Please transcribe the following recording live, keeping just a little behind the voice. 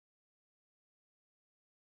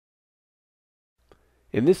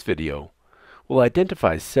In this video, we'll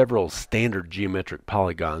identify several standard geometric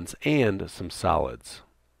polygons and some solids.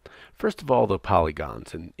 First of all, the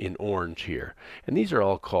polygons in orange here, and these are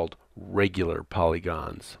all called regular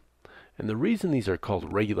polygons. And the reason these are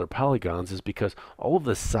called regular polygons is because all of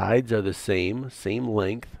the sides are the same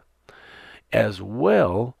length, as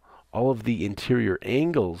well all of the interior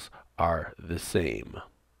angles are the same.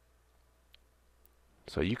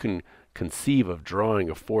 So you can conceive of drawing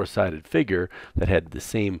a four-sided figure that had the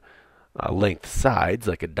same length sides,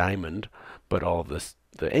 like a diamond, but all of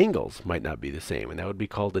the angles might not be the same, and that would be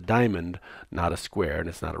called a diamond, not a square, and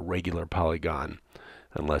it's not a regular polygon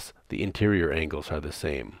unless the interior angles are the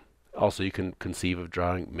same. Also, you can conceive of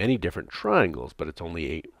drawing many different triangles, but it's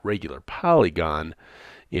only a regular polygon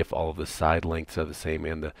if all of the side lengths are the same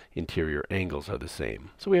and the interior angles are the same.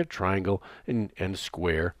 So we have triangle and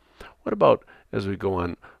square. What about as we go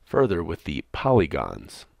on further with the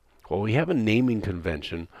polygons? Well, we have a naming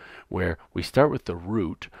convention where we start with the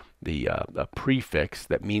root, a prefix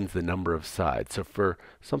that means the number of sides. So for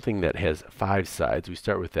something that has 5 sides, we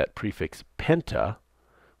start with that prefix penta,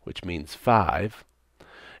 which means 5,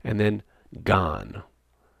 and then gon,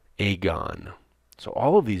 agon. So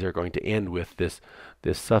all of these are going to end with this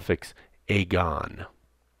suffix agon.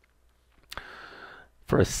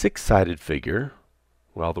 For a 6-sided figure,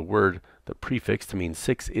 well, the prefix to mean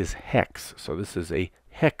 6 is hex. So this is a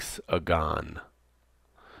hexagon.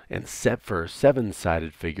 And for a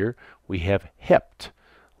 7-sided figure, we have hept,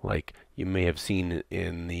 like you may have seen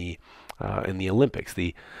in the Olympics,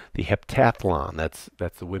 the heptathlon. That's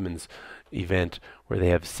the women's event where they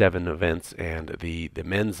have 7 events, and the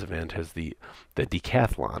men's event has the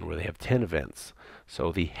decathlon where they have 10 events.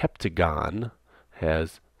 So the heptagon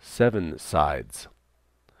has 7 sides.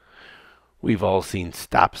 We've all seen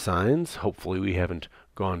stop signs. Hopefully we haven't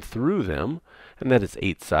gone through them. And that is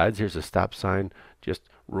 8 sides. Here's a stop sign just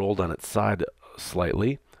rolled on its side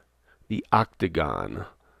slightly. The octagon.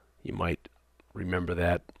 You might remember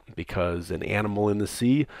that because an animal in the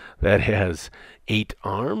sea that has 8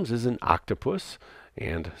 arms is an octopus.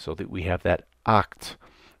 And so that we have that octa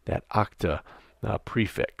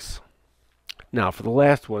prefix. Now for the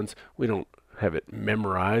last ones, we don't have it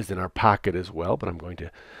memorized in our pocket as well, but I'm going to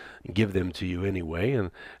give them to you anyway.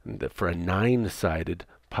 And for a 9-sided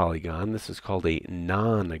polygon, this is called a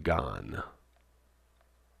nonagon.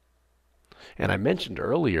 And I mentioned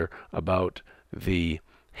earlier about the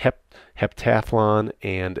heptathlon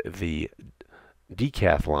and the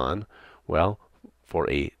decathlon. Well, for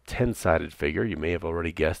a 10-sided figure, you may have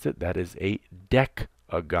already guessed it, that is a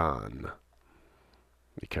decagon,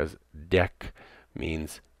 because dec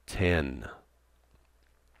means 10.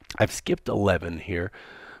 I've skipped 11 here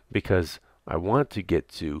because I want to get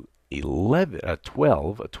to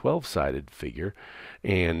 12-sided figure,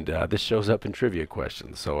 and this shows up in trivia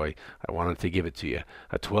questions, so I wanted to give it to you.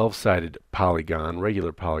 A 12-sided polygon,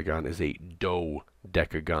 regular polygon, is a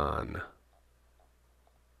dodecagon.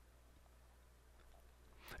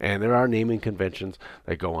 And there are naming conventions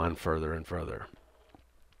that go on further and further.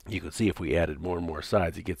 You can see if we added more and more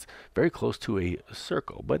sides, it gets very close to a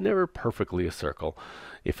circle, but never perfectly a circle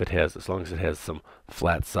as long as it has some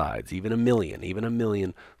flat sides. Even a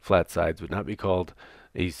million flat sides would not be called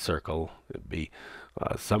a circle. It would be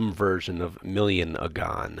some version of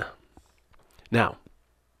millionagon. Now,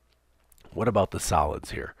 what about the solids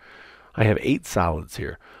here? I have 8 solids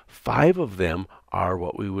here. 5 of them are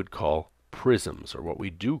what we would call prisms, or what we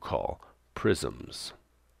do call prisms.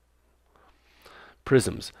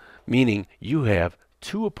 Prisms, meaning you have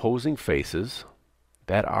 2 opposing faces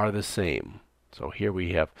that are the same. So here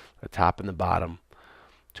we have the top and the bottom,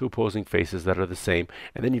 2 opposing faces that are the same,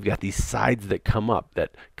 and then you've got these sides that come up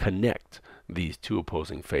that connect these 2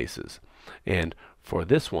 opposing faces. And for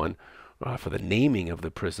this one, for the naming of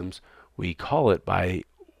the prisms, we call it by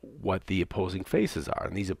what the opposing faces are,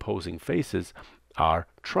 and these opposing faces are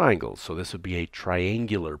triangles. So this would be a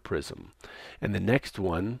triangular prism. And the next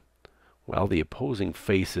one, well, the opposing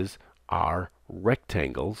faces are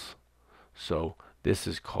rectangles, so this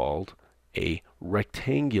is called a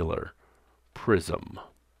rectangular prism.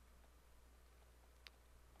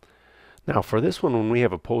 Now for this one, when we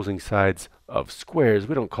have opposing sides of squares,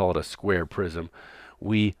 we don't call it a square prism,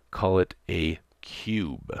 we call it a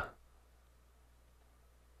cube.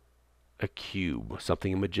 A cube,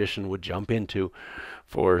 something a magician would jump into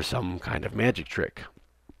for some kind of magic trick.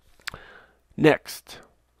 Next,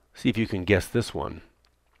 see if you can guess this one.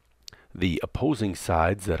 The opposing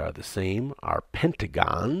sides that are the same are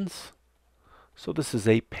pentagons. So this is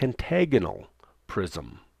a pentagonal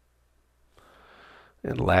prism.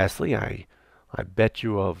 And lastly, I bet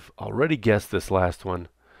you have already guessed this last one.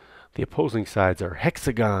 the opposing sides are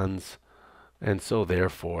hexagons, and so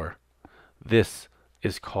therefore this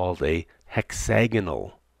is called a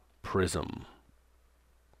hexagonal prism.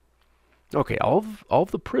 Okay, all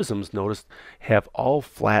of the prisms, notice, have all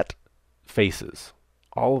flat faces.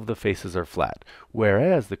 All of the faces are flat,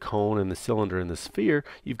 whereas the cone and the cylinder and the sphere,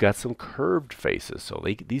 you've got some curved faces. So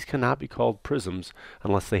these cannot be called prisms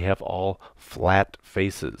unless they have all flat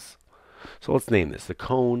faces. So let's name this. The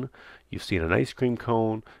cone, you've seen an ice cream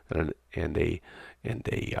cone and a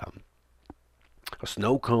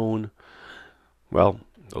snow cone. Well,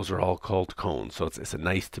 those are all called cones. So it's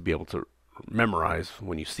nice to be able to memorize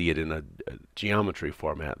when you see it in a geometry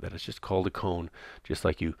format that it's just called a cone, just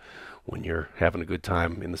like you when you're having a good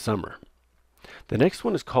time in the summer. The next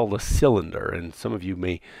one is called a cylinder, and some of you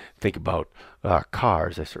may think about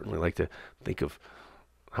cars. I certainly like to think of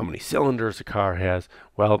how many cylinders a car has.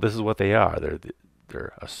 Well, this is what they are.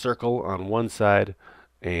 They're a circle on one side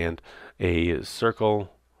and a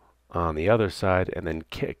circle on the other side, and then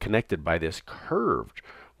connected by this curved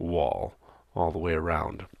wall all the way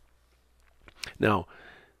around. Now,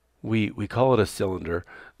 we call it a cylinder.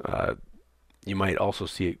 You might also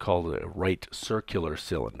see it called a right circular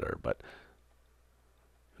cylinder, but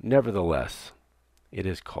nevertheless, it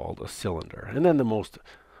is called a cylinder. And then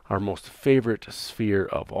our most favorite sphere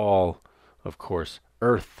of all, of course,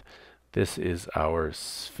 Earth. This is our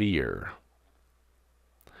sphere.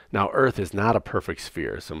 Now, Earth is not a perfect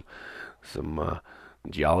sphere. Some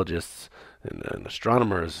geologists and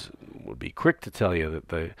astronomers would be quick to tell you that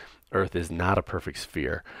the Earth is not a perfect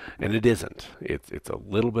sphere, and it isn't. It's a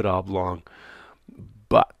little bit oblong,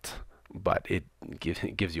 but it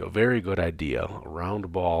gives you a very good idea. A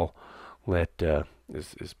round ball that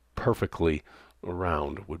is perfectly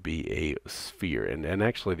round would be a sphere, and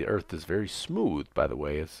actually the Earth is very smooth, by the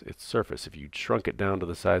way, its surface. If you shrunk it down to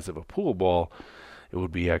the size of a pool ball, it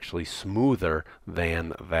would be actually smoother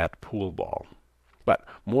than that pool ball. But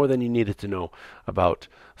more than you needed to know about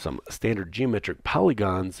some standard geometric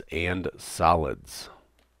polygons and solids.